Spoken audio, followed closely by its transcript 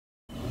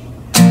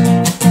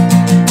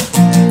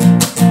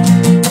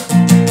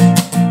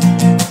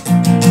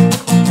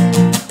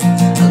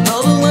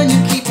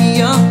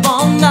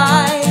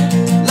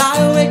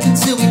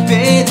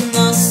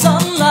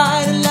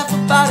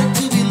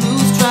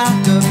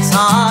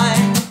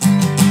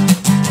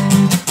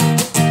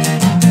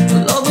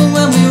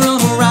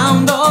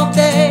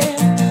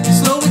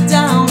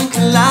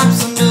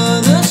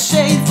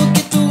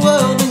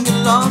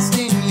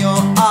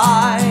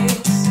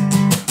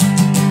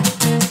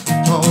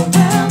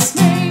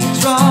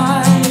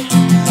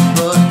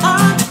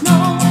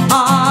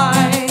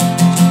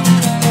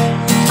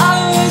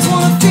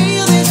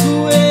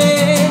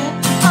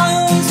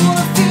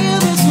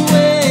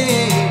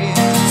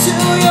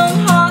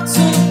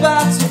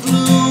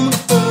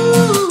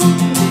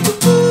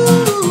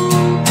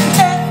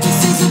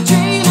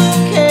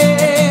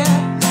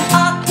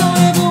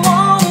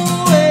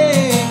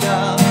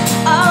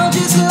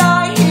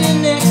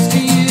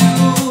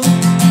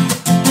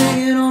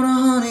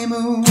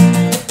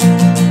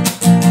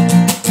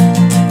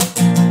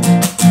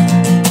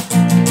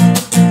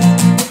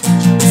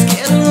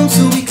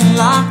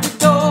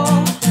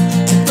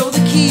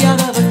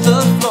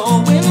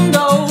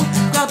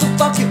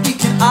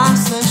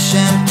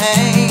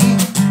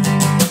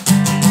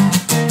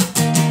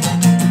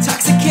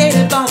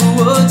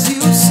words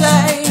you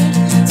say.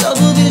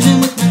 Double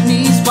vision with my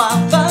knees while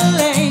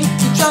ballet.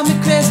 You drive me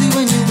crazy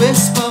when you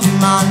whisper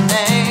my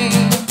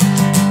name.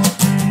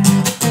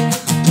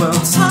 Well,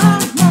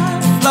 time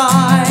might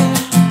fly,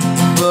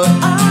 but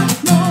I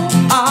know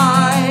I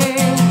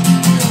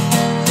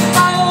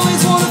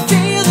always wanna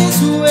feel this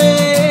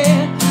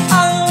way.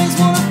 I always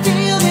wanna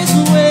feel this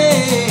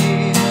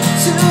way.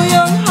 Two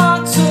young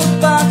hearts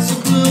about to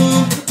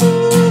bloom.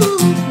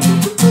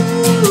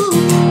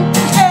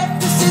 If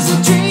this is a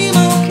dream,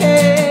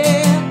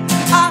 okay,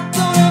 I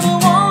don't ever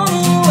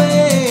wanna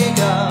wake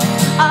up.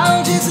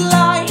 I'll just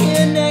lie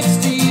here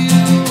next to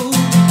you,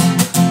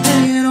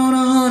 hanging on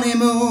a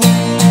honeymoon.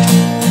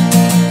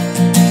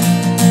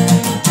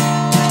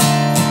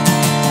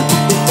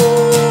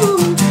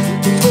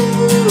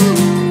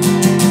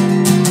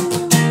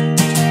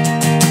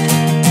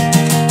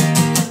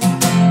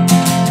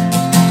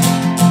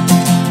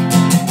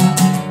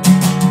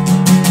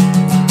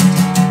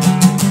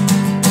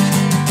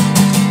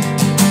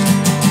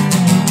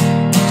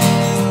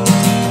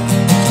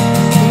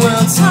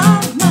 Well,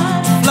 time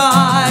might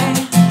fly,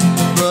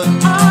 but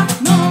I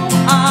know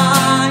I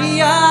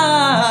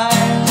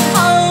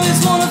always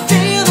wanna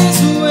feel this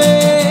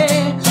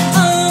way.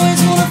 I always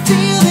wanna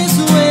feel this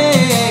way.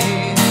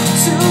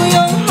 Two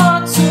young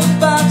hearts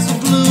about to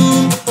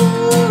bloom.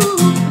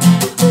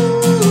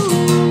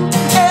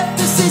 If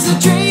this is a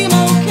dream,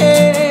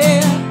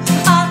 okay,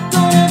 I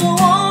don't ever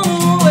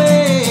wanna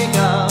wake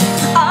up.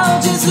 I'll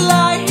just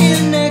lie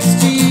here next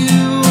to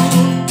you,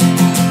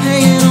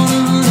 hanging on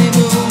a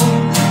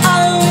honeymoon. I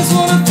always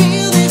wanna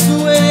feel this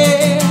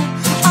way.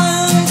 I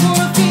always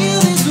wanna feel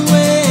this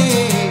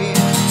way.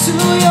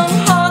 Two young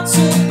hearts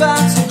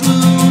about to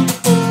bloom.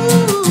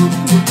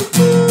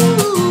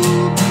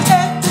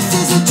 If this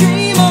is a dream.